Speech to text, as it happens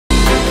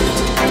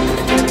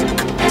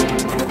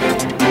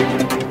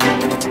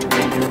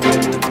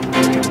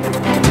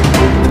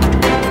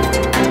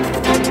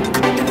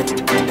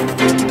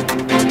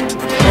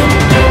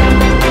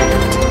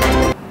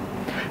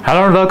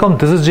Hello and welcome,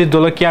 this is Jit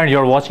Dolakia and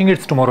you're watching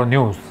It's Tomorrow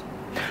News.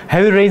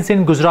 Heavy rains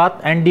in Gujarat,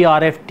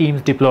 NDRF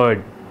teams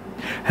deployed.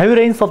 Heavy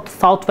rains of the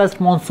southwest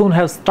monsoon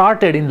have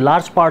started in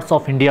large parts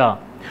of India.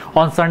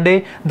 On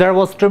Sunday, there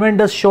was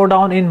tremendous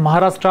showdown in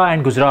Maharashtra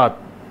and Gujarat.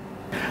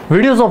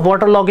 Videos of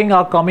waterlogging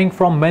are coming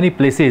from many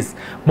places.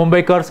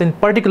 Mumbaikars in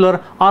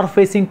particular are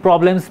facing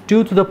problems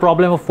due to the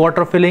problem of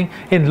water filling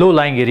in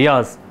low-lying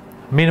areas.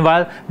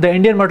 Meanwhile, the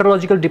Indian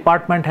Meteorological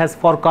Department has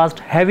forecast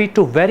heavy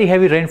to very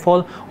heavy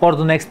rainfall over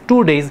the next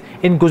 2 days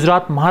in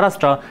Gujarat,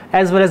 Maharashtra,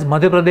 as well as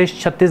Madhya Pradesh,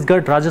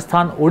 Chhattisgarh,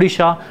 Rajasthan,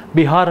 Odisha,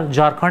 Bihar,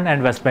 Jharkhand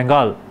and West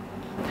Bengal.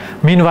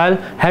 Meanwhile,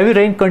 heavy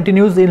rain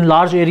continues in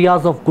large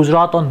areas of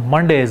Gujarat on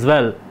Monday as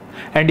well.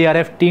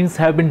 NDRF teams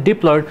have been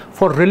deployed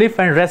for relief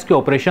and rescue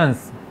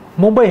operations.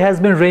 Mumbai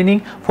has been raining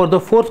for the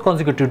 4th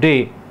consecutive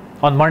day.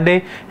 On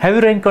Monday,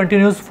 heavy rain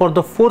continues for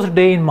the 4th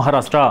day in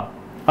Maharashtra.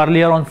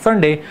 Earlier on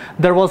Sunday,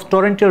 there was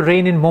torrential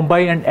rain in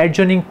Mumbai and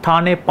adjoining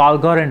Thane,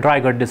 Palghar and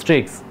Raigad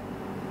districts.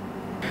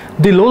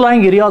 The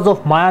low-lying areas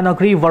of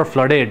Mayanagri were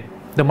flooded.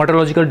 The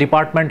Meteorological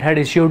Department had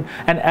issued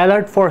an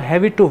alert for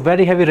heavy to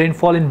very heavy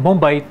rainfall in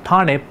Mumbai,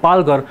 Thane,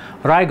 Palghar,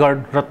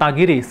 Raigad,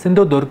 Ratnagiri,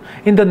 Sindhudurg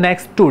in the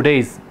next 2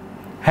 days.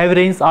 Heavy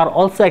rains are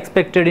also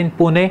expected in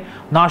Pune,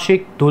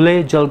 Nashik,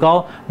 Dhule,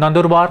 Jalgaon,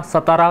 Nandurbar,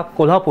 Satara,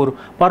 Kolhapur,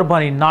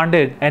 Parbhani,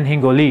 Nanded and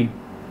Hingoli.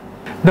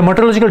 The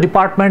Meteorological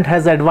Department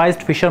has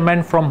advised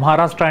fishermen from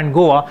Maharashtra and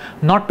Goa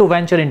not to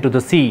venture into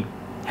the sea.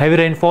 Heavy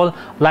rainfall,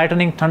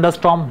 lightning,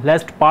 thunderstorm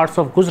left parts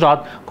of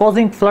Gujarat,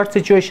 causing flood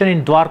situation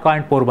in Dwarka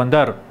and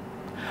Porbandar.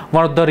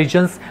 One of the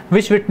regions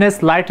which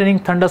witnessed lightning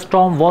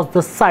thunderstorm was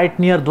the site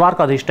near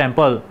Dwarkadish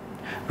temple.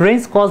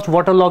 Rains caused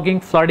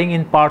waterlogging, flooding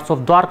in parts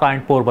of Dwarka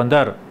and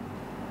Porbandar.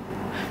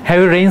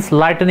 Heavy rains,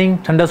 lightning,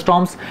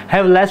 thunderstorms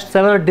have lashed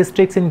several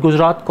districts in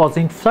Gujarat,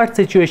 causing flood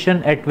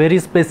situation at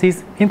various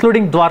places,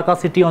 including Dwarka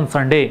city on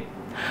Sunday.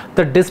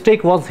 The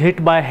district was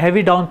hit by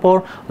heavy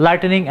downpour,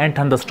 lightning and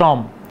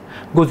thunderstorm.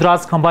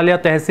 Gujarat's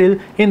Khambhalia Tehsil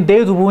in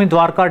Devdubhumi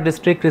Dwarka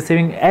district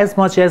receiving as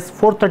much as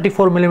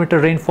 434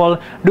 mm rainfall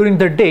during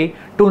the day,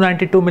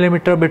 292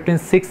 mm between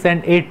 6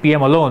 and 8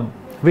 pm alone,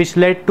 which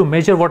led to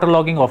major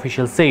waterlogging,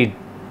 officials said.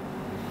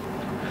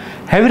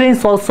 Heavy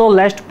rains also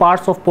lashed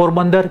parts of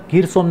Porbandar,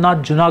 Gir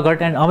Somnath, Junagadh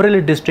and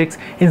Amreli districts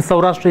in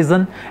Saurashtra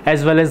region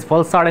as well as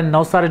Valsad and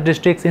Navsari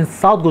districts in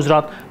South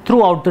Gujarat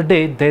throughout the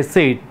day, they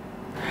said.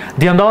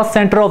 The Ahmedabad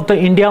Center of the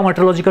India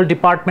Meteorological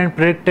Department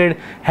predicted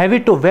heavy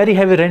to very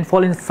heavy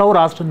rainfall in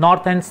Saurashtra,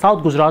 North and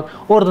South Gujarat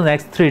over the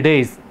next 3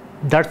 days.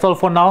 That's all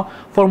for now.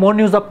 For more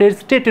news updates,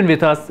 stay tuned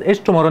with us.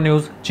 It's Tomorrow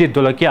News, Jit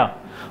Dolakia.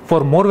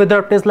 For more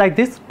weather updates like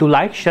this, do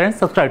like, share and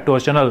subscribe to our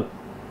channel.